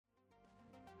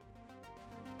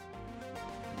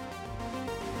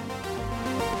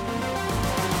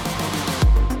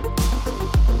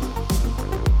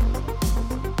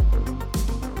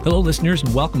Hello, listeners,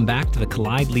 and welcome back to the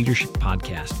Collide Leadership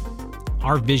Podcast.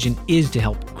 Our vision is to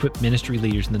help equip ministry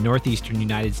leaders in the Northeastern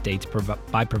United States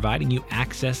by providing you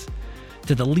access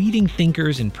to the leading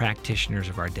thinkers and practitioners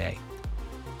of our day.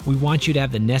 We want you to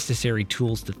have the necessary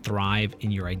tools to thrive in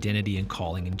your identity and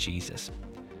calling in Jesus.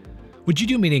 Would you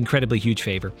do me an incredibly huge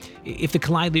favor? If the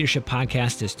Collide Leadership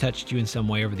Podcast has touched you in some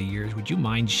way over the years, would you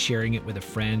mind sharing it with a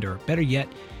friend, or better yet,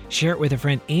 share it with a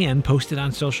friend and post it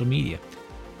on social media?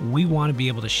 We want to be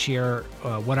able to share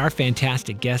what our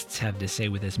fantastic guests have to say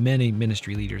with as many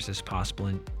ministry leaders as possible,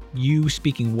 and you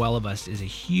speaking well of us is a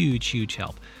huge, huge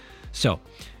help. So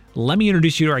let me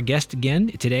introduce you to our guest again.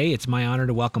 Today, it's my honor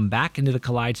to welcome back into the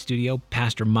Collide studio,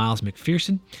 Pastor Miles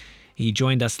McPherson. He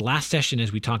joined us last session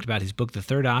as we talked about his book, The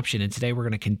Third Option, and today we're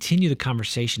going to continue the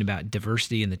conversation about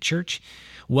diversity in the church.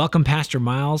 Welcome, Pastor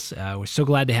Miles. We're so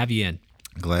glad to have you in.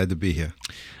 Glad to be here.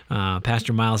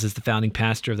 Pastor Miles is the founding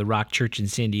pastor of the Rock Church in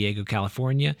San Diego,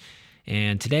 California.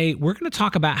 And today we're going to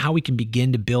talk about how we can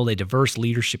begin to build a diverse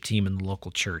leadership team in the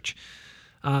local church.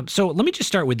 So let me just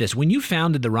start with this. When you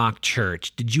founded the Rock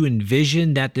Church, did you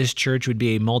envision that this church would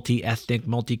be a multi-ethnic,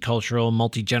 multicultural,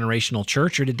 multi-generational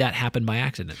church, or did that happen by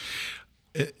accident?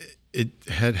 It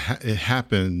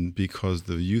happened because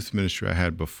the youth ministry I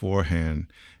had beforehand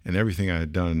and everything I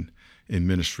had done in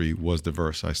ministry was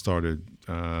diverse. I started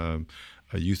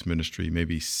a youth ministry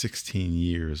maybe 16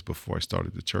 years before I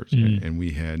started the church, and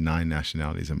we had 9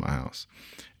 nationalities in my house.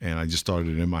 And I just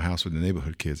started it in my house with the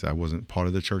neighborhood kids. I wasn't part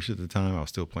of the church at the time. I was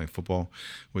still playing football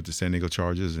with the San Diego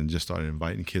Chargers and just started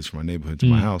inviting kids from my neighborhood to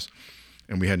my house.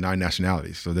 And we had 9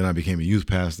 nationalities. So then I became a youth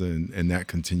pastor, and that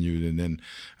continued. And then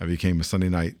I became a Sunday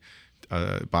night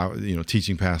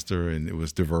teaching pastor, and it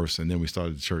was diverse. And then we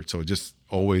started the church. So it just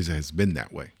always has been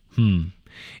that way.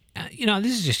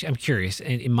 This is just, I'm curious,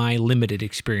 in my limited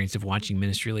experience of watching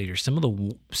ministry leaders, some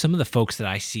of the folks that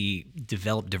I see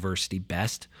develop diversity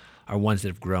best are ones that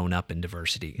have grown up in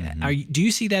diversity. Mm-hmm. Do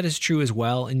you see that as true as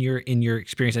well in your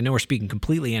experience? I know we're speaking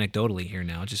completely anecdotally here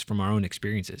now, just from our own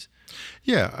experiences.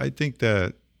 Yeah, I think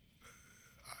that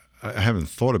I haven't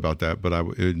thought about that, but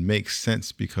it makes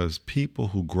sense because people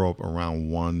who grow up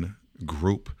around one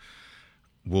group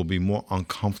will be more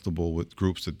uncomfortable with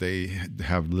groups that they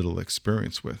have little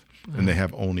experience with, and they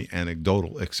have only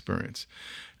anecdotal experience.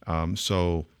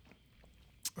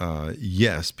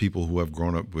 Yes, people who have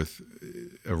grown up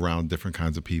around different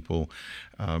kinds of people.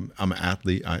 I'm an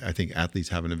athlete. I think athletes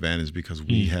have an advantage because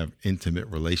we have intimate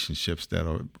relationships that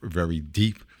are very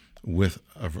deep with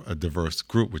a diverse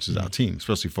group, which is our team,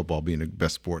 especially football being the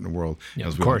best sport in the world. Yeah,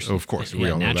 of course, we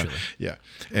all know that. Yeah.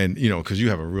 And, because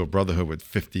you have a real brotherhood with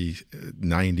 50,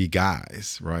 90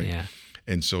 guys, right? Yeah.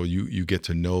 And so you get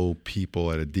to know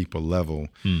people at a deeper level,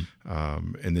 and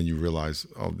then you realize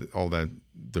all that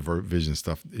division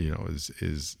stuff,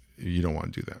 is you don't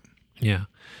want to do that. Yeah.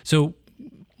 So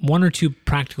 1 or 2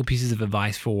 practical pieces of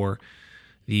advice for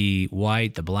the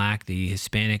white, the black, the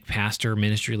Hispanic pastor,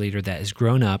 ministry leader that has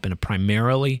grown up in a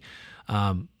primarily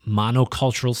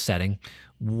monocultural setting.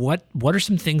 What are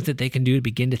some things that they can do to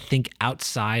begin to think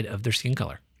outside of their skin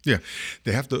color? Yeah,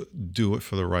 they have to do it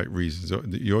for the right reasons.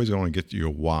 You always want to get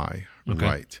your why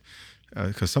right.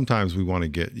 Because sometimes we want to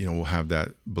get, we'll have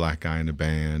that black guy in the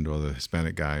band or the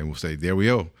Hispanic guy, and we'll say, there we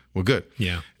go, we're good.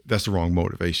 Yeah. That's the wrong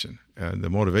motivation. The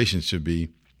motivation should be,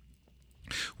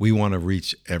 we want to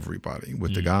reach everybody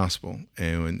with the gospel,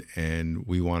 and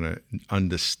we want to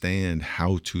understand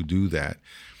how to do that.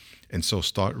 And so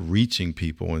start reaching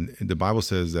people. And the Bible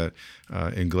says that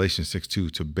in Galatians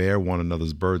 6:2, to bear one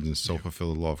another's burdens, so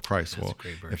fulfill the law of Christ. That's a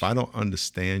great verse. If I don't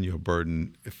understand your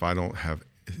burden, if I don't have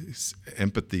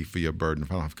empathy for your burden,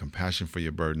 if I don't have compassion for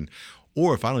your burden,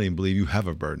 or if I don't even believe you have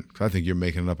a burden, because I think you're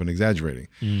making it up and exaggerating,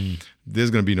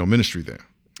 there's going to be no ministry there.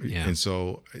 Yeah. And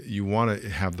so you want to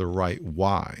have the right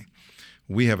why.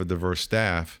 We have a diverse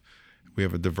staff. We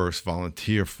have a diverse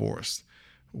volunteer force.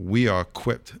 We are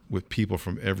equipped with people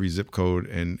from every zip code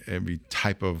and every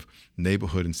type of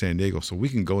neighborhood in San Diego. So we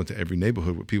can go into every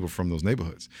neighborhood with people from those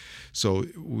neighborhoods. So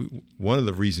one of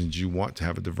the reasons you want to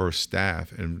have a diverse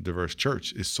staff and a diverse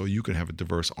church is so you can have a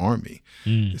diverse army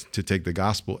to take the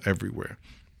gospel everywhere.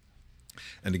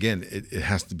 And again, it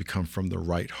has to become from the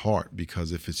right heart,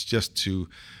 because if it's just to,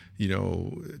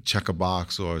 check a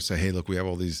box or say, hey, look, we have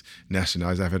all these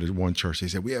nationalities. I've had one church, they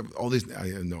said, we have all these,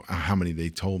 I don't know how many they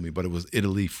told me, but it was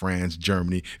Italy, France,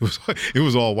 Germany. It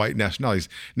was all white nationalities.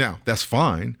 Now, that's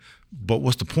fine, but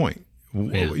what's the point?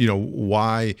 Yeah.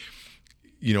 Why,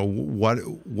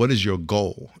 what is your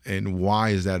goal, and why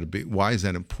is that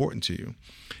important to you?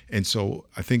 And so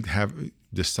I think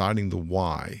deciding the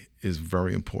why is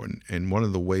very important. And one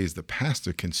of the ways the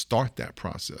pastor can start that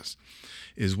process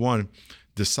is, one,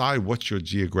 decide what's your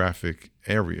geographic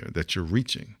area that you're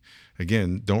reaching.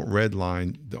 Again, don't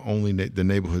redline the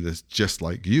neighborhood that's just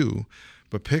like you,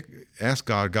 but ask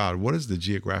God, what is the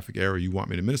geographic area you want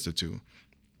me to minister to?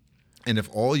 And if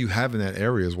all you have in that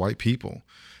area is white people,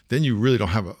 then you really don't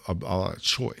have a lot of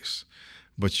choice.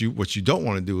 But what you don't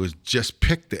want to do is just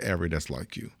pick the area that's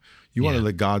like you. You want to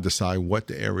let God decide what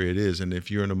the area it is. And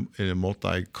if you're in a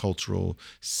multicultural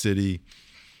city,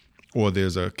 or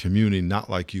there's a community not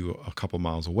like you a couple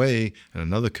miles away and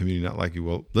another community not like you,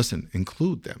 well, listen,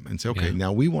 include them and say, okay,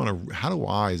 now how do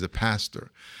I as a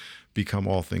pastor become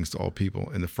all things to all people?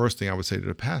 And the first thing I would say to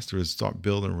the pastor is start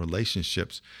building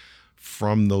relationships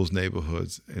from those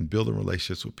neighborhoods and building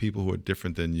relationships with people who are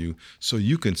different than you, so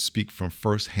you can speak from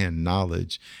firsthand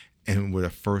knowledge and with a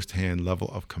firsthand level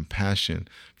of compassion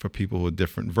for people who are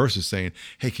different, versus saying,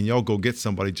 hey, can y'all go get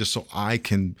somebody just so I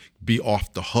can be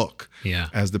off the hook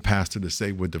as the pastor to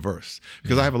say we're diverse?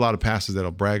 Because I have a lot of pastors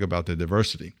that'll brag about the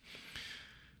diversity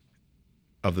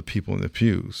of the people in the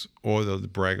pews, or they'll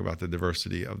brag about the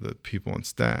diversity of the people on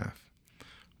staff.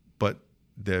 But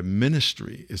their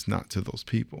ministry is not to those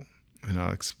people. And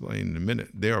I'll explain in a minute.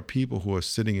 There are people who are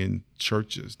sitting in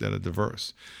churches that are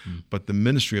diverse, but the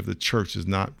ministry of the church is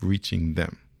not reaching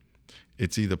them.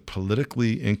 It's either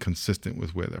politically inconsistent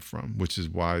with where they're from, which is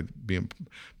why being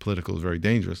political is very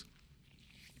dangerous,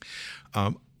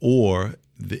 or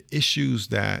the issues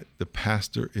that the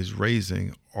pastor is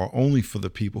raising are only for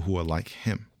the people who are like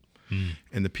him.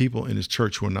 And the people in his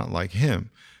church who are not like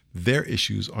him, their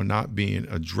issues are not being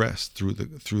addressed through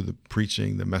the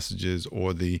preaching, the messages,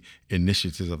 or the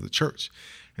initiatives of the church.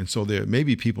 And so there may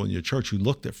be people in your church who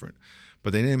look different,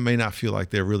 but they may not feel like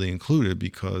they're really included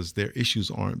because their issues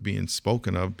aren't being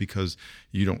spoken of because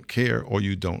you don't care, or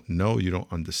you don't know, you don't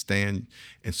understand.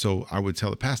 And so I would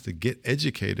tell the pastor, get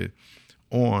educated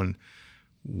on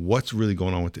what's really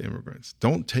going on with the immigrants.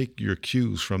 Don't take your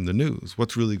cues from the news.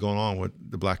 What's really going on with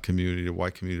the black community, the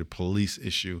white community, the police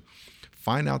issue.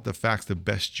 Find out the facts the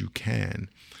best you can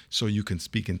so you can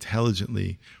speak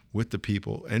intelligently with the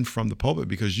people and from the pulpit,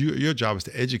 because your job is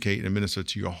to educate and minister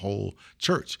to your whole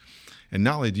church. And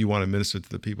not only do you want to minister to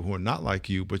the people who are not like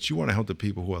you, but you want to help the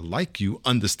people who are like you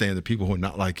understand the people who are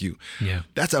not like you. Yeah.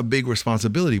 That's a big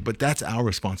responsibility, but that's our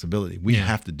responsibility. We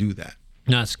have to do that.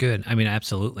 No, it's good. I mean,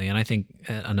 absolutely. And I think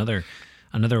another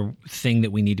thing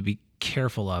that we need to be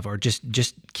careful of, or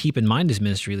just keep in mind as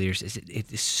ministry leaders, is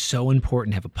it is so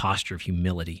important to have a posture of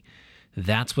humility.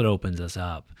 That's what opens us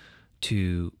up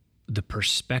to the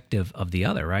perspective of the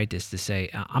other, right? Is to say,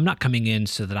 I'm not coming in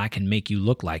so that I can make you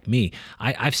look like me.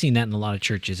 I've seen that in a lot of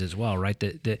churches as well, right?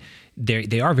 That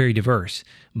they are very diverse,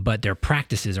 but their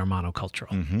practices are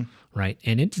monocultural, right?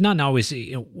 And it's not always,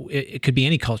 it could be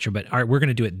any culture, but all right, we're going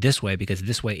to do it this way because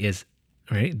this way is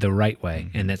the right way.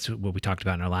 And that's what we talked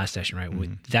about in our last session, right?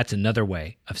 That's another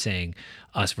way of saying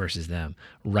us versus them,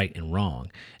 right and wrong.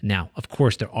 Now, of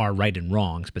course, there are right and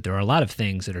wrongs, but there are a lot of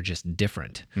things that are just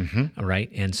different, right?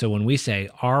 And so when we say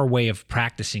our way of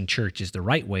practicing church is the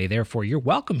right way, therefore you're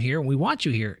welcome here and we want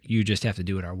you here, you just have to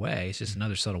do it our way. It's just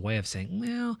another subtle way of saying,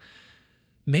 well,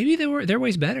 maybe their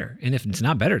way's better. And if it's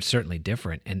not better, it's certainly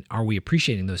different. And are we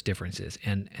appreciating those differences?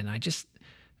 And I just,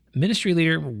 ministry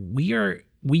leader,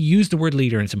 we use the word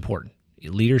leader, and it's important.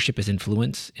 Leadership is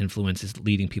influence. Influence is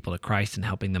leading people to Christ and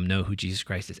helping them know who Jesus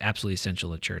Christ is. Absolutely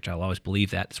essential to church. I'll always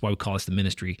believe that. That's why we call this the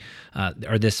ministry,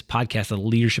 or this podcast, a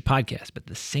leadership podcast. But at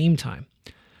the same time,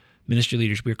 ministry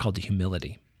leaders, we're called to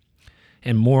humility.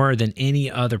 And more than any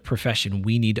other profession,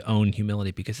 we need to own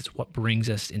humility because it's what brings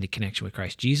us into connection with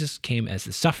Christ. Jesus came as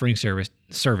the suffering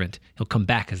servant. He'll come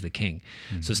back as the king.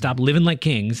 So stop living like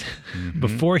kings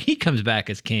before he comes back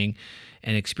as king,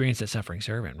 and experience that suffering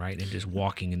servant, right? And just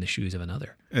walking in the shoes of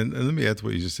another. And let me add to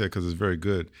what you just said, because it's very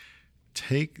good.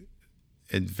 Take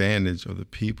advantage of the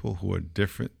people who are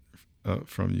different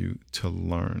from you to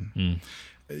learn.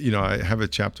 I have a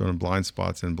chapter on blind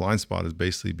spots, and blind spot is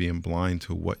basically being blind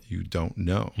to what you don't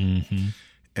know.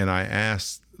 And I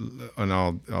asked, and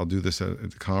I'll do this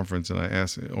at the conference, and I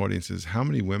asked audiences, how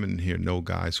many women here know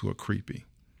guys who are creepy?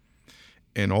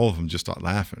 And all of them just start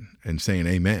laughing and saying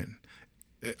amen.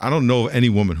 I don't know any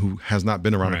woman who has not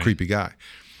been around a creepy guy.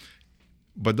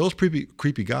 But those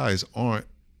creepy guys aren't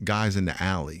guys in the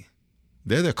alley.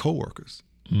 They're their coworkers.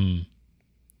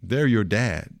 They're your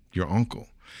dad, your uncle.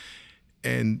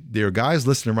 And there are guys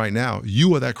listening right now,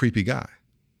 you are that creepy guy.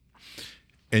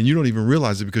 And you don't even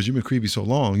realize it because you've been creepy so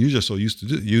long, you're just so used to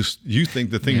do. You think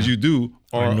the things you do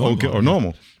are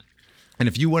normal. And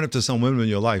if you went up to some women in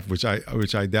your life, which I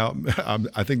doubt,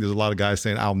 I think there's a lot of guys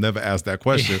saying, I'll never ask that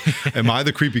question. Am I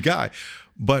the creepy guy?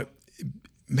 But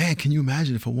man, can you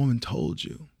imagine if a woman told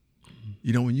you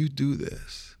when you do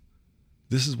this,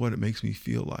 this is what it makes me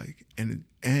feel like.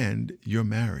 And you're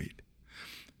married.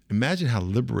 Imagine how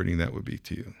liberating that would be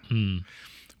to you.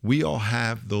 We all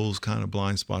have those kind of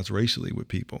blind spots racially with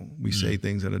people. We say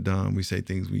things that are dumb. We say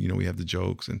things, we have the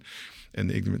jokes and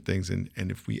the ignorant things. And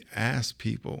if we ask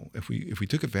people, if we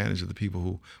took advantage of the people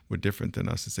who were different than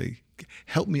us and say,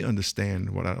 help me understand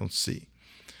what I don't see.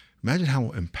 Imagine how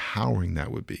empowering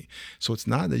that would be. So it's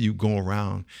not that you go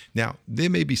around. Now, there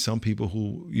may be some people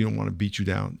who want to beat you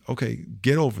down. Okay,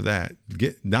 get over that.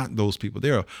 Not those people.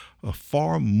 There are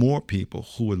far more people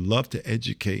who would love to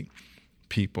educate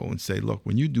people and say, look,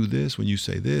 when you do this, when you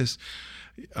say this,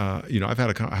 I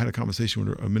had a conversation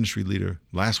with a ministry leader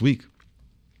last week,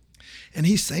 and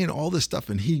he's saying all this stuff,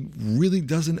 and he really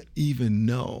doesn't even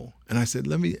know. And I said,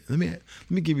 let me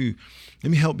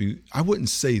help you. I wouldn't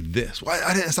say this. Well,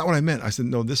 that's not what I meant. I said,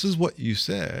 no, this is what you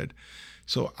said.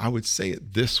 So I would say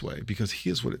it this way because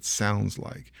here's what it sounds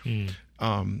like.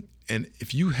 And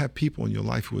if you have people in your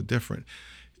life who are different,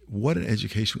 what an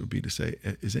education would be to say,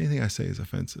 is anything I say is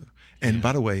offensive? And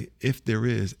by the way, if there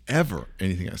is ever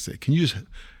anything I say, can you just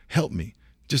help me?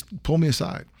 Just pull me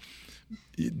aside.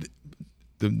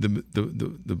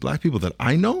 The black people that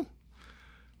I know,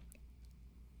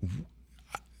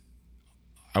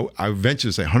 I venture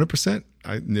to say 100%.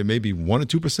 There may be 1 or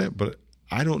 2%, but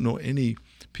I don't know any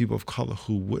people of color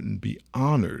who wouldn't be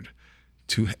honored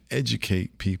to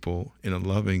educate people in a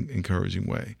loving, encouraging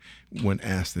way when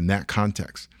asked in that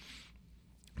context.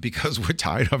 Because we're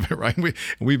tired of it, right?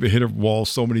 We've hit a wall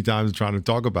so many times trying to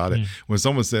talk about it. When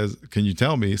someone says, can you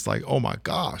tell me? It's like, oh my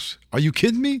gosh, are you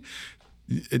kidding me?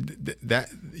 That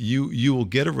you will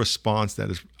get a response that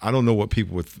is, I don't know what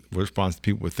people would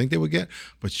think they would get,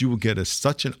 but you will get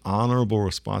such an honorable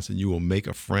response, and you will make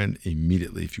a friend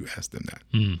immediately if you ask them that.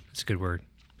 That's a good word.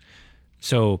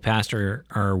 So, Pastor,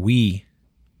 are we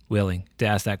willing to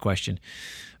ask that question?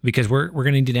 Because we're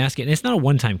going to need to ask it. And it's not a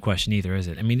one-time question either, is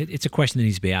it? I mean, it's a question that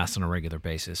needs to be asked on a regular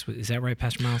basis. Is that right,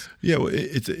 Pastor Miles? Yeah, well,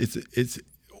 it's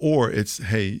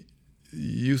hey,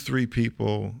 you three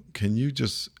people, can you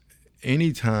just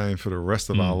anytime for the rest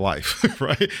of our life,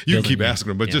 right? You can keep asking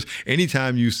them, but just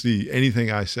anytime you see anything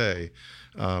I say,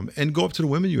 and go up to the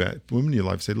women in your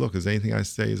life and say, look, is anything I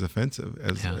say is offensive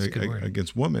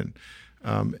against women?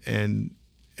 And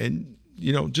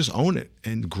just own it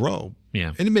and grow.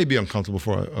 Yeah. And it may be uncomfortable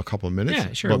for a couple of minutes.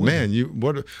 Yeah, sure. But man,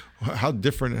 how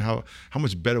different and how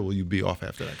much better will you be off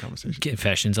after that conversation?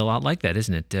 Confession's a lot like that,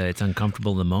 isn't it? It's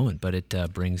uncomfortable in the moment, but it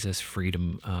brings us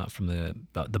freedom from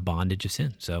the bondage of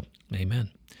sin. So,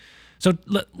 amen. So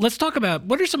let's talk about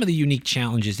what are some of the unique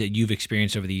challenges that you've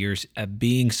experienced over the years at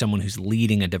being someone who's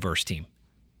leading a diverse team?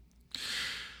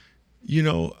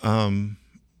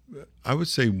 I would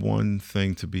say one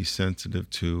thing to be sensitive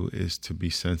to is to be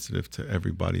sensitive to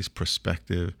everybody's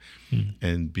perspective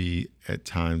and be at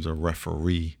times a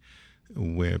referee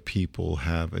where people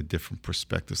have a different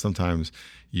perspective. Sometimes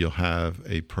you'll have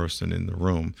a person in the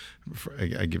room.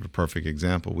 I give a perfect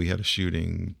example. We had a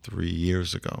shooting 3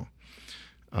 years ago.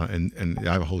 And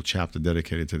I have a whole chapter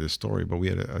dedicated to this story, but we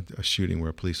had a shooting where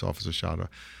a police officer shot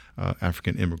a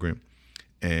African immigrant,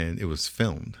 and it was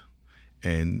filmed.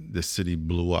 And the city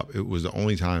blew up. It was the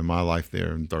only time in my life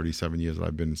there in 37 years that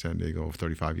I've been in San Diego,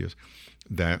 35 years,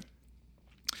 that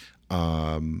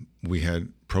we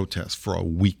had protests for a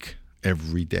week,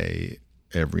 every day,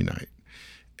 every night.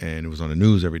 And it was on the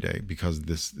news every day because of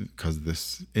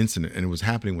this incident. And it was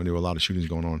happening when there were a lot of shootings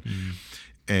going on.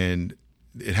 And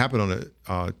it happened on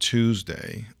a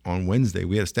Tuesday. On Wednesday,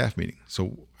 we had a staff meeting,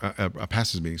 so a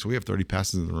pastors meeting. So we have 30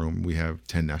 pastors in the room. We have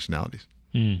 10 nationalities.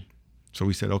 So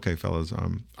we said, okay, fellas,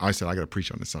 I said, I got to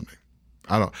preach on this Sunday.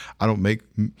 I don't make,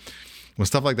 when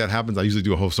stuff like that happens, I usually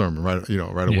do a whole sermon right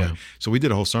away. Yeah. So we did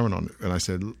a whole sermon on it. And I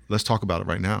said, let's talk about it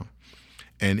right now.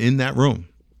 And in that room,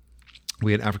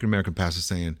 we had African-American pastors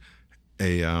saying,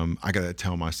 hey, I got to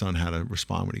tell my son how to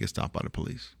respond when he gets stopped by the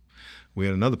police. We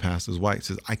had another pastor who's white,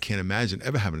 says, I can't imagine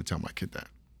ever having to tell my kid that.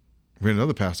 We had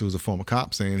another pastor who was a former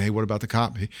cop saying, hey, what about the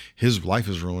cop? His life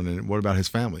is ruined, and what about his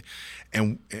family?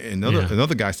 And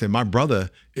another guy said, my brother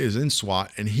is in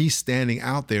SWAT, and he's standing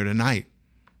out there tonight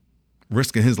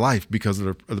risking his life because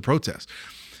of the protest.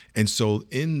 And so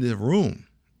in the room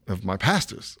of my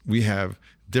pastors, we have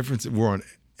differences. We're on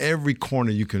every corner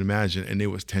you can imagine, and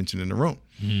there was tension in the room.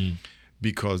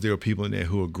 Because there were people in there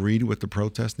who agreed with the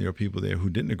protest, and there were people there who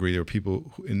didn't agree. There were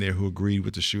people in there who agreed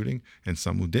with the shooting, and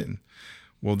some who didn't.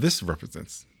 Well, this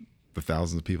represents the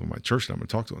thousands of people in my church that I'm going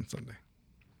to talk to on Sunday.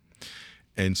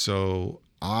 And so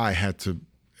I had to,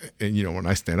 and when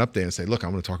I stand up there and say, look, I'm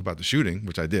going to talk about the shooting,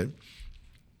 which I did,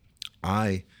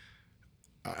 I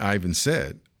even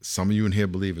said, some of you in here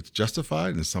believe it's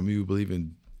justified, and some of you believe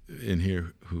in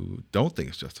here who don't think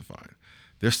it's justified.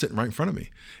 They're sitting right in front of me.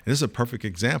 And this is a perfect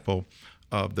example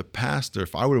of the pastor.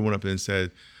 If I would have went up and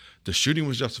said, the shooting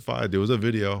was justified, there was a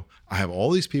video, I have all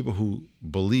these people who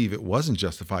believe it wasn't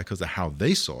justified because of how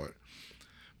they saw it.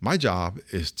 My job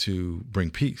is to bring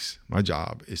peace. My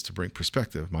job is to bring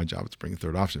perspective. My job is to bring a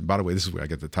third option. By the way, this is where I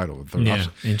get the title of the third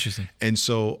option. Interesting. And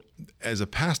so as a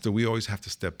pastor, we always have to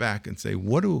step back and say,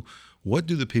 what do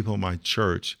the people in my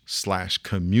church /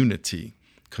 community,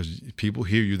 because people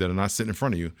hear you that are not sitting in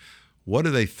front of you, what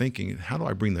are they thinking? And how do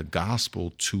I bring the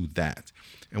gospel to that?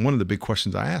 And one of the big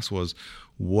questions I asked was,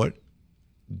 how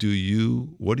do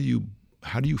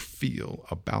you feel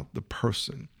about the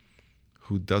person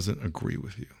who doesn't agree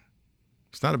with you?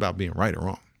 It's not about being right or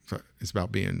wrong. It's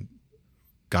about being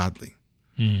godly.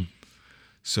 Mm.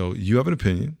 So you have an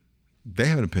opinion. They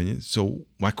have an opinion. So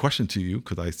my question to you,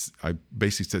 because I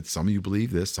basically said, some of you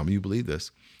believe this, some of you believe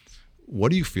this.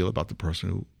 What do you feel about the person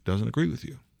who doesn't agree with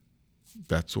you?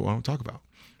 That's what I want to talk about.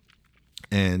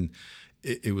 And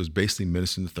it was basically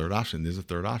ministering the third option. There's a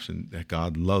third option, that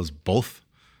God loves both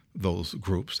those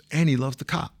groups and he loves the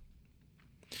cop.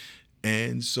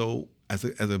 And so as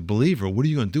a believer, what are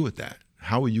you going to do with that?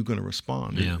 How are you going to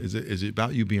respond? Yeah. Is it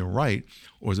about you being right,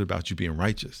 or is it about you being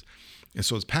righteous? And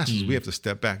so as pastors, we have to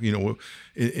step back. You know,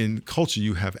 in culture,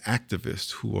 you have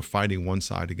activists who are fighting one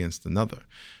side against another.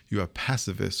 You have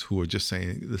pacifists who are just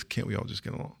saying, can't we all just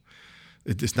get along?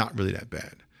 It's not really that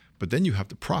bad. But then you have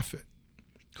the prophet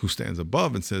who stands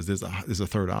above and says there's a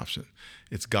third option.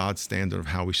 It's God's standard of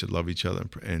how we should love each other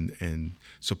and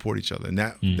support each other. And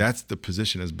that's the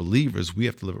position as believers. We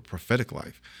have to live a prophetic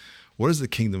life. What is the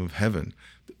kingdom of heaven?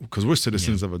 Because we're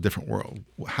citizens of a different world.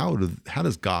 How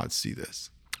does God see this?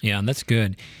 Yeah, and that's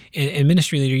good. And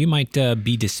ministry leader, you might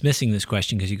be dismissing this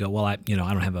question because you go, well, I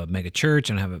don't have a mega church,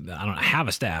 I don't have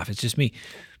a staff. It's just me.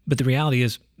 But the reality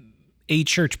is, a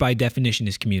church by definition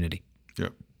is community.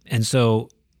 Yep. And so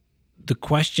the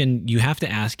question you have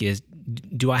to ask is,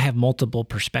 do I have multiple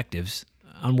perspectives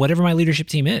on whatever my leadership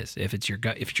team is? If it's your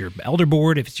elder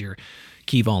board, if it's your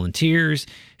key volunteers,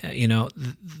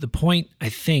 the point I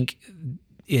think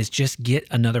is just get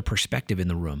another perspective in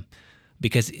the room,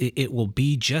 because it will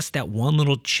be just that one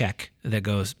little check that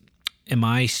goes, am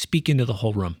I speaking to the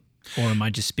whole room, or am I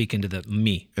just speaking to the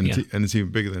me? And it's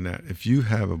even bigger than that. If you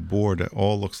have a board that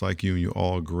all looks like you and you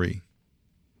all agree,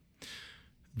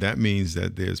 that means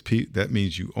that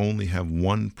you only have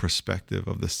one perspective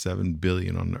of the 7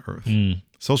 billion on the earth.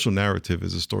 Social narrative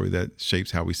is a story that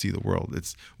shapes how we see the world.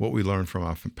 It's what we learn from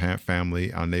our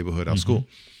family, our neighborhood, our school.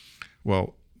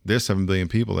 Well, there's 7 billion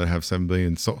people that have 7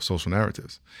 billion social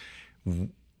narratives.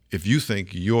 If you think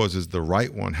yours is the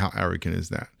right one, how arrogant is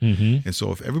that? And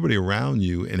so if everybody around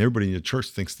you and everybody in your church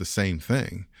thinks the same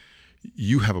thing,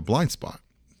 you have a blind spot,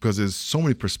 because there's so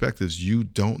many perspectives you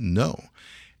don't know.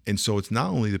 And so it's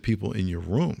not only the people in your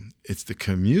room, it's the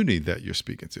community that you're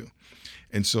speaking to.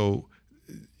 And so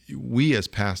we as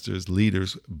pastors,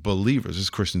 leaders, believers,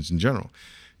 as Christians in general,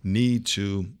 need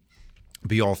to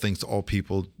be all things to all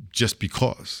people just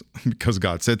because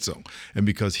God said so, and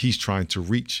because he's trying to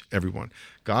reach everyone.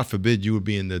 God forbid you would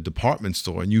be in the department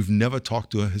store and you've never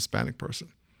talked to a Hispanic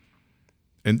person.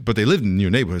 But they live in your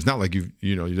neighborhood. It's not like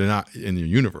you're not in your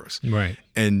universe, right?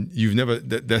 And you've never.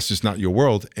 That's just not your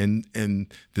world.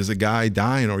 And there's a guy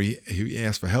dying, or he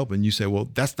asks for help, and you say,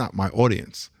 "Well, that's not my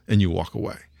audience," and you walk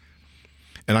away.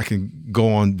 And I can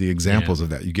go on the examples of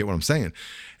that. You get what I'm saying?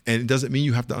 And it doesn't mean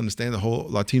you have to understand the whole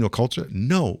Latino culture.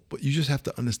 No, but you just have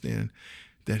to understand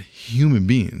that human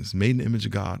beings, made in the image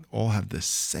of God, all have the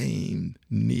same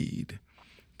need.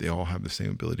 They all have the same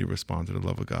ability to respond to the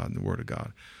love of God and the Word of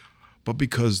God. But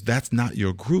because that's not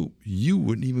your group, you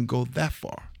wouldn't even go that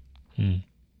far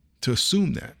to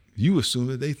assume that. You assume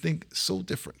that they think so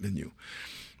different than you.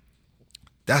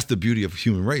 That's the beauty of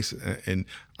human race. And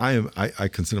I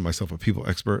consider myself a people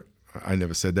expert. I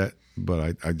never said that,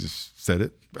 but I just said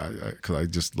it because I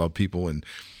just love people and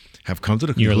have come to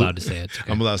the conclusion. You're allowed to say it.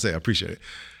 Okay. I'm allowed to say it. I appreciate it.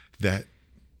 Matter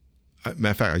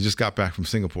of fact, I just got back from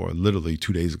Singapore literally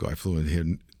 2 days ago. I flew in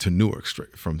here to Newark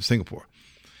straight from Singapore.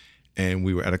 And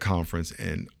we were at a conference,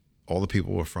 and all the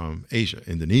people were from Asia,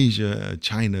 Indonesia,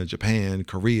 China, Japan,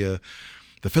 Korea,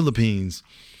 the Philippines,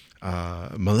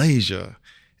 Malaysia,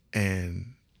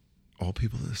 and all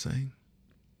people are the same.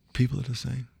 People are the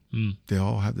same. They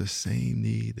all have the same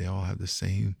need. They all have the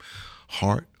same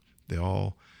heart. They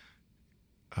all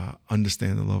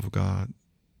understand the love of God.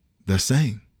 The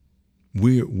same.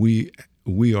 We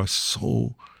are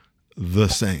so the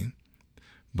same.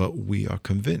 But we are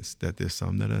convinced that there's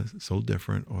some that are so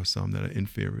different or some that are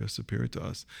inferior or superior to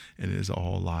us, and it is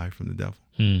all a lie from the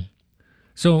devil.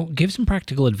 So give some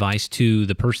practical advice to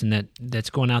the person that's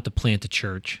going out to plant a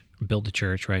church, build a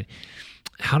church, right?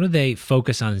 How do they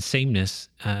focus on sameness?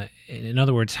 In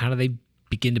other words, how do they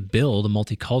begin to build a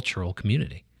multicultural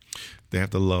community? They have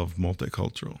to love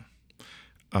multicultural.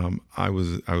 I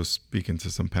was speaking to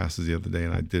some pastors the other day,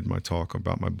 and I did my talk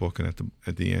about my book, and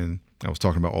at the end, I was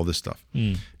talking about all this stuff.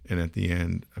 And at the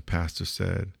end, a pastor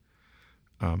said,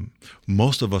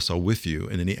 most of us are with you.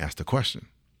 And then he asked a question.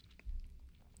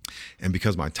 And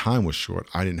because my time was short,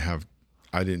 I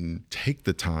didn't take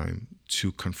the time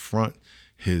to confront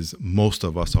his "most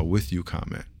of us are with you"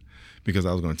 comment, because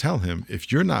I was going to tell him,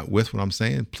 if you're not with what I'm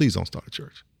saying, please don't start a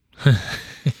church.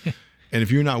 And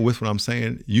if you're not with what I'm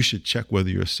saying, you should check whether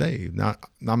you're saved. Now,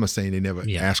 I'm not saying they never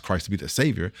asked Christ to be the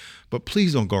Savior, but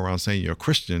please don't go around saying you're a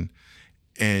Christian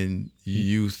and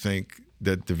you think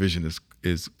that division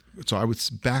is. So I would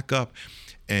back up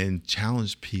and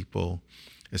challenge people,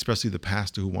 especially the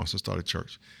pastor who wants to start a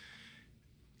church.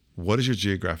 What is your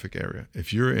geographic area?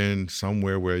 If you're in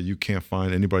somewhere where you can't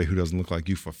find anybody who doesn't look like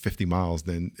you for 50 miles,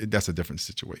 then that's a different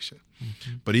situation.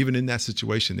 But even in that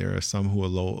situation, there are some who are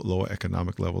lower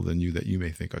economic level than you that you may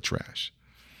think are trash.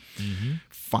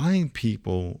 Find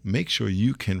people, make sure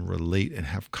you can relate and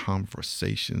have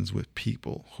conversations with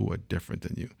people who are different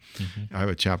than you. I have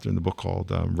a chapter in the book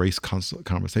called Race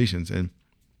Conversations, and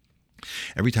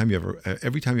every time you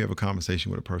have a conversation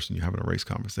with a person, you're having a race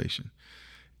conversation.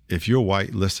 If you're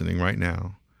white listening right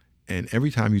now, and every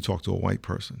time you talk to a white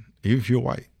person, even if you're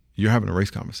white, you're having a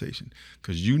race conversation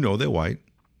because you know they're white.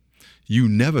 You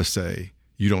never say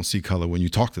you don't see color when you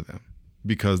talk to them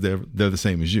because they're the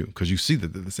same as you, because you see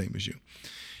that they're the same as you.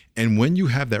 And when you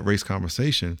have that race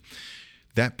conversation,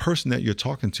 that person that you're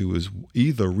talking to is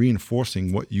either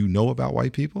reinforcing what you know about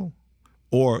white people,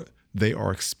 or they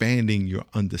are expanding your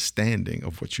understanding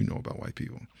of what you know about white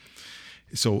people.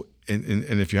 So, and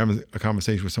if you're having a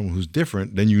conversation with someone who's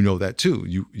different, then you know that too.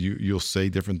 You'll say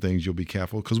different things. You'll be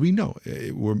careful because we know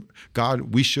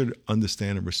we should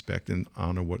understand and respect and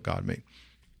honor what God made.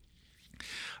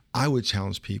 I would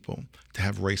challenge people to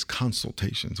have race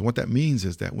consultations. And what that means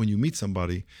is that when you meet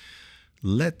somebody,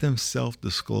 let them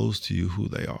self-disclose to you who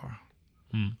they are,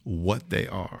 what they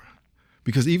are.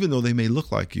 Because even though they may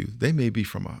look like you, they may be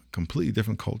from a completely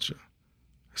different culture,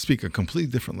 speak a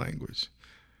completely different language,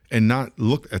 and not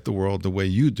look at the world the way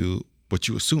you do, but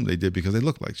you assume they did because they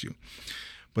look like you.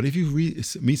 But if you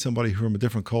meet somebody from a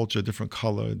different culture, different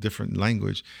color, different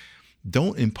language,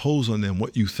 don't impose on them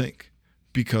what you think,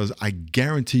 because I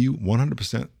guarantee you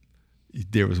 100%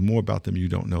 there is more about them you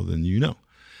don't know than you know.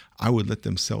 I would let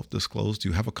them self-disclose to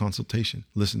you, have a consultation,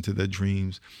 listen to their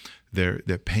dreams, their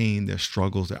pain, their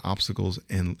struggles, their obstacles,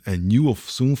 and you will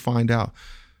soon find out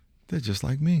they're just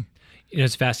like me. You know,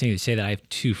 it's fascinating to say that I have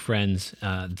two friends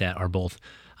that are both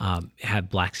have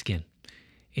black skin.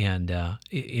 And,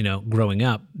 growing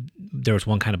up, there was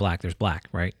one kind of black, there's black,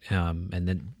 right? And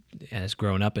then as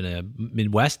growing up in a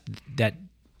Midwest,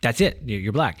 that's it,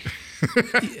 you're black.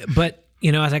 But,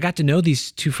 as I got to know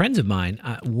these two friends of mine,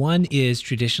 one is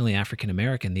traditionally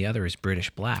African-American, the other is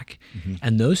British black.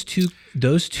 And those two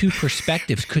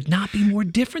perspectives could not be more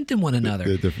different than one another.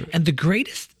 They're different. And the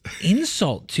greatest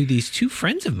insult to these two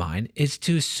friends of mine is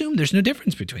to assume there's no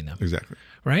difference between them. Exactly.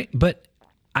 Right? But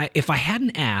if I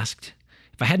hadn't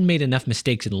made enough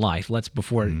mistakes in life,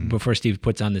 before Steve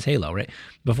puts on this halo, right?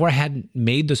 Before I hadn't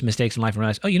made those mistakes in life and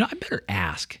realized, I better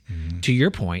ask. To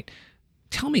your point,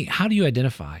 tell me, how do you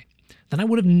identify? Then I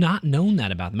would have not known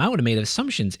that about them. I would have made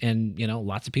assumptions. And,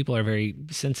 lots of people are very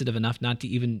sensitive enough not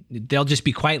to they'll just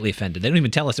be quietly offended. They don't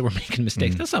even tell us that we're making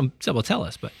mistakes. Some will tell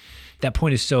us, but that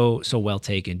point is so well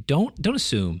taken. Don't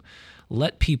assume.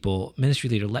 Let people, ministry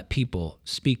leader, let people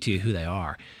speak to you who they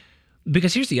are.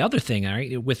 Because here's the other thing, all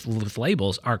right, with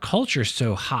labels, our culture is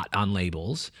so hot on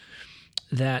labels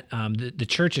that the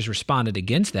church has responded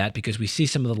against that, because we see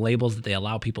some of the labels that they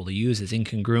allow people to use as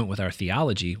incongruent with our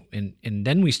theology. And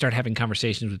then we start having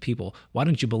conversations with people, why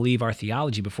don't you believe our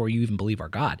theology before you even believe our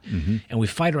God? And we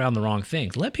fight around the wrong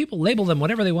things. Let people label them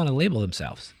whatever they want to label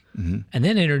themselves. And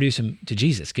then introduce them to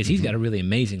Jesus, because he's got a really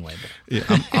amazing label. Yeah,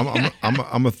 I'm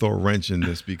gonna throw a wrench in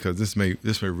this, because this may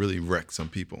really wreck some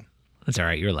people. That's all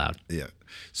right. You're allowed. Yeah.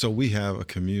 So we have a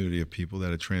community of people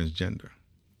that are transgender.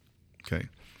 Okay.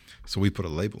 So we put a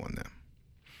label on them.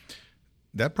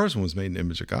 That person was made in the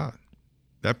image of God.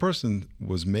 That person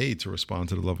was made to respond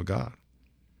to the love of God.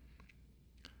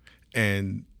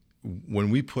 And when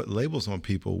we put labels on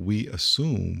people, we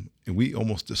assume and we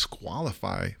almost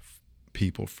disqualify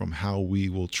people from how we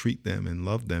will treat them and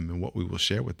love them and what we will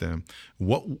share with them.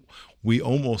 What we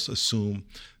almost assume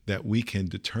that we can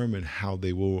determine how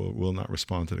they will or will not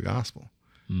respond to the gospel.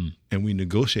 And we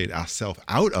negotiate ourselves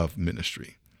out of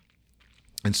ministry.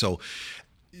 And so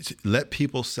let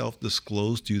people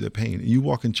self-disclose to you their pain. You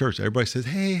walk in church, everybody says,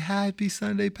 hey, happy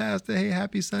Sunday, Pastor. Hey,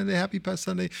 happy Sunday, happy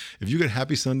Pastor Sunday. If you get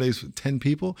happy Sundays with 10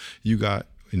 people, you got,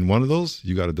 in one of those,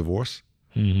 you got a divorce,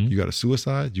 you got a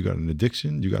suicide, you got an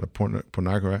addiction, you got a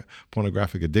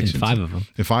pornographic addiction. And 5 of them.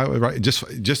 And 5, right? Just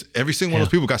every single one of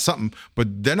those people got something,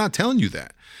 but they're not telling you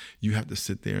that. You have to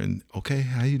sit there and, okay,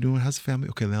 how you doing? How's the family?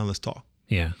 Okay, now let's talk.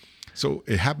 Yeah. So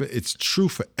it's true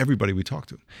for everybody we talk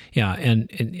to. Yeah, and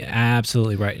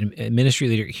absolutely right. And ministry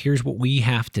leader, here's what we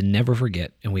have to never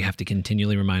forget, and we have to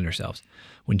continually remind ourselves.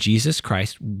 When Jesus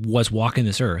Christ was walking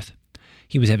this earth,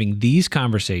 he was having these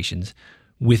conversations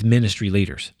with ministry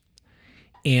leaders.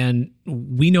 And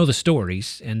we know the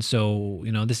stories, and so,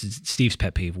 this is Steve's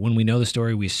pet peeve. When we know the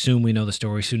story, we assume we know the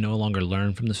story, so no longer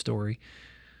learn from the story.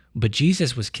 But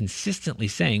Jesus was consistently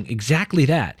saying exactly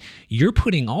that. You're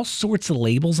putting all sorts of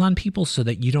labels on people so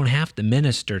that you don't have to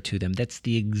minister to them. That's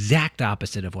the exact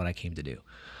opposite of what I came to do.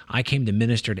 I came to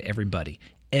minister to everybody.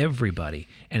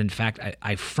 And in fact,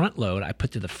 I front load, I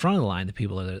put to the front of the line the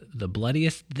people that are the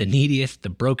bloodiest, the neediest, the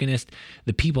brokenest,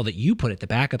 the people that you put at the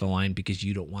back of the line because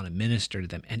you don't want to minister to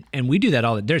them. And we do that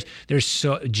all. There's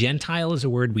Gentile is a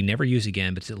word we never use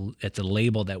again, but it's a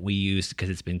label that we use because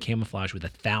it's been camouflaged with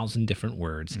 1,000 different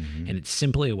words. And it's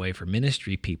simply a way for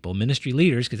ministry people, ministry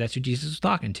leaders, because that's who Jesus was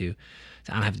talking to.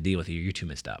 So I don't have to deal with you. You're too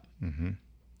messed up.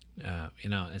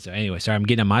 And so anyway, sorry, I'm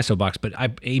getting on my soapbox, but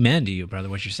amen to you, brother,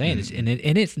 what you're saying. And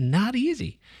it's not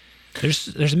easy.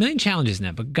 There's a million challenges in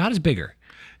that, but God is bigger.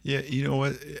 Yeah, you know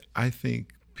what? I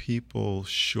think people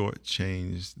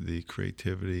shortchange the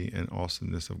creativity and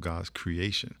awesomeness of God's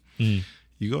creation.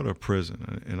 You go to a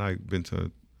prison, and I've been to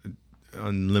an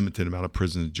unlimited amount of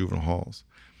prisons and juvenile halls.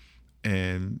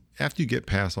 And after you get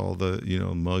past all the,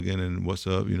 mugging and what's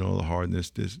up, the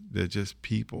hardness, they're just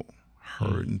people,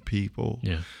 hurting people.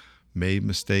 Yeah. Made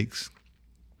mistakes.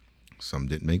 Some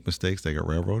didn't make mistakes. They got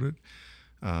railroaded.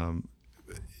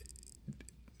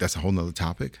 That's a whole nother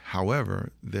topic.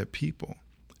 However, they're people,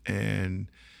 and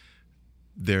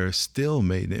they're still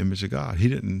made in the image of God. He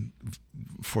didn't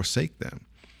forsake them.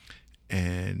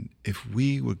 And if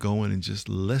we would go in and just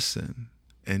listen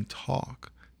and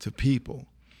talk to people,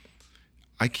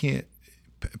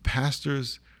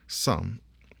 pastors, some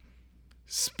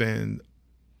spend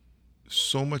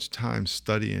so much time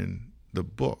studying the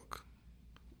book,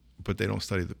 but they don't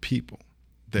study the people.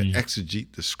 They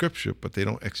exegete the scripture, but they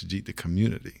don't exegete the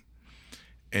community.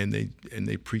 And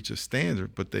they preach a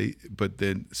standard, but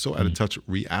they're so out of touch with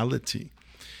reality.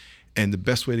 And the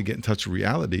best way to get in touch with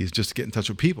reality is just to get in touch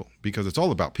with people, because it's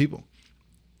all about people.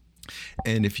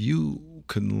 And if you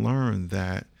can learn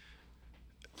that,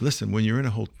 listen, when you're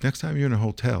next time you're in a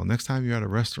hotel, next time you're at a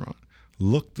restaurant,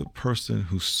 look the person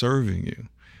who's serving you,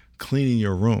 cleaning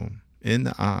your room in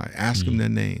the eye, ask them their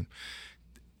name,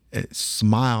 and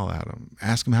smile at them,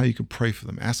 ask them how you can pray for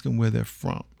them, ask them where they're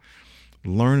from,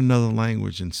 learn another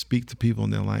language and speak to people in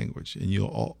their language, and you'll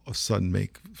all of a sudden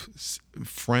make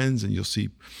friends. And you'll see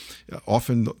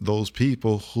often those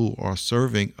people who are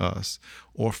serving us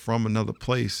or from another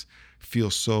place feel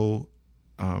so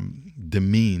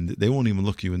demeaned that they won't even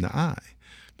look you in the eye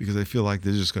because they feel like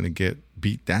they're just going to get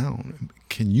beat down.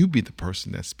 Can you be the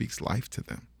person that speaks life to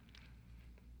them?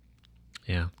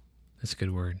 Yeah, that's a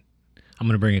good word. I'm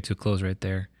going to bring it to a close right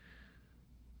there.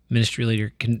 Ministry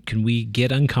leader, can we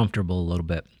get uncomfortable a little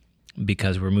bit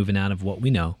because we're moving out of what we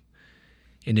know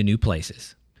into new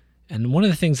places? And one of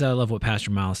the things that I love what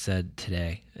Pastor Miles said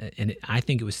today, and I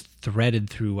think it was threaded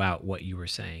throughout what you were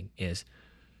saying, is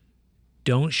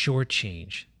don't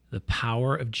shortchange the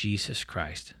power of Jesus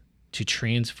Christ to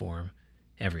transform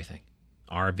everything.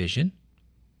 Our vision,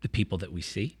 the people that we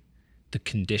see, the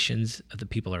conditions of the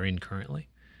people are in currently,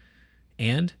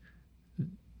 and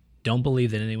don't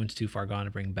believe that anyone's too far gone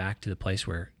to bring back to the place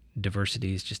where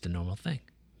diversity is just a normal thing,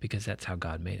 because that's how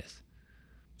God made us.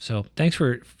 So thanks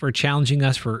for challenging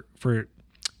us, for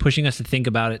pushing us to think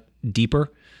about it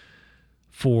deeper,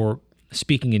 for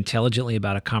speaking intelligently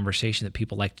about a conversation that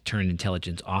people like to turn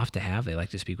intelligence off to have. They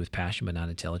like to speak with passion but not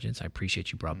intelligence. I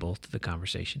appreciate you brought both to the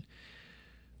conversation.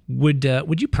 Would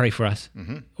you pray for us?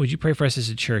 Mm-hmm. Would you pray for us as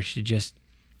a church to just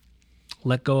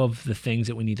let go of the things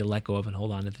that we need to let go of and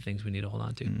hold on to the things we need to hold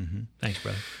on to? Mm-hmm. Thanks,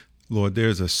 brother. Lord,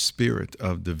 there's a spirit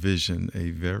of division,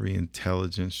 a very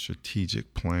intelligent,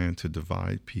 strategic plan to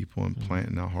divide people and plant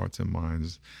in our hearts and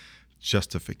minds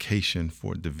justification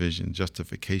for division,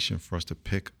 justification for us to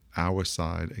pick our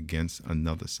side against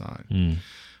another side.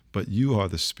 But you are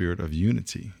the spirit of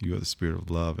unity. You are the spirit of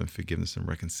love and forgiveness and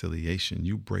reconciliation.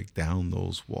 You break down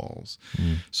those walls.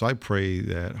 So I pray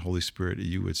that, Holy Spirit,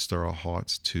 you would stir our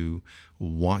hearts to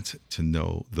want to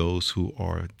know those who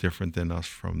are different than us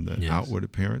from the outward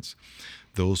appearance,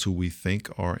 those who we think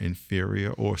are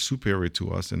inferior or superior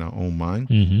to us in our own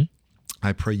mind.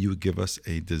 I pray you would give us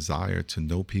a desire to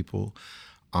know people,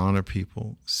 honor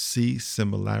people, see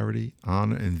similarity,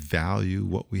 honor and value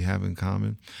what we have in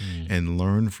common, and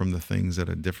learn from the things that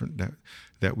are different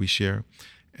that we share.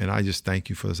 And I just thank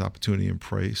you for this opportunity and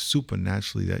pray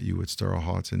supernaturally that you would stir our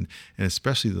hearts, and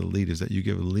especially the leaders, that you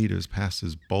give leaders,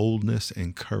 pastors, boldness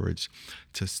and courage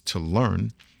to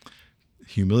learn,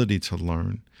 humility to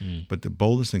learn, but the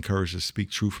boldness and courage to speak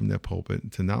truth from their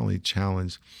pulpit, to not only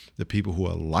challenge the people who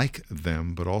are like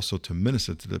them, but also to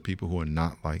minister to the people who are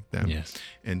not like them,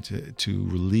 and to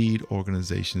lead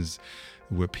organizations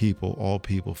where all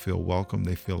people feel welcome.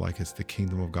 They feel like it's the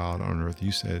kingdom of God on earth.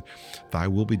 You said, thy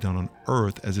will be done on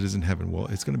earth as it is in heaven. Well,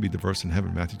 it's going to be diverse in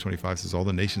heaven. Matthew 25 says all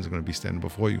the nations are going to be standing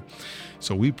before you.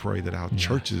 So we pray that our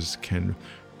churches can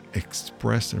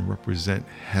express and represent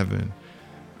heaven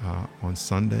on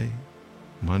Sunday,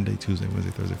 Monday, Tuesday,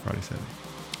 Wednesday, Thursday, Friday, Saturday.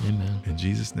 Amen. In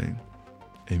Jesus' name,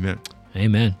 amen.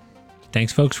 Amen.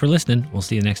 Thanks, folks, for listening. We'll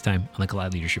see you next time on the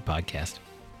Collide Leadership Podcast.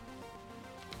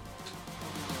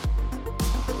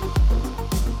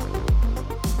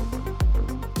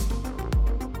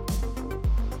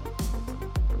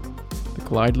 The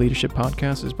Collide Leadership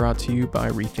Podcast is brought to you by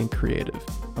Rethink Creative,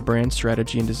 a brand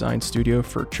strategy and design studio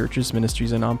for churches,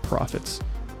 ministries, and nonprofits.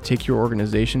 Take your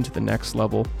organization to the next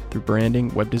level through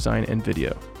branding, web design, and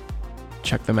video.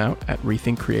 Check them out at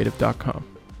rethinkcreative.com.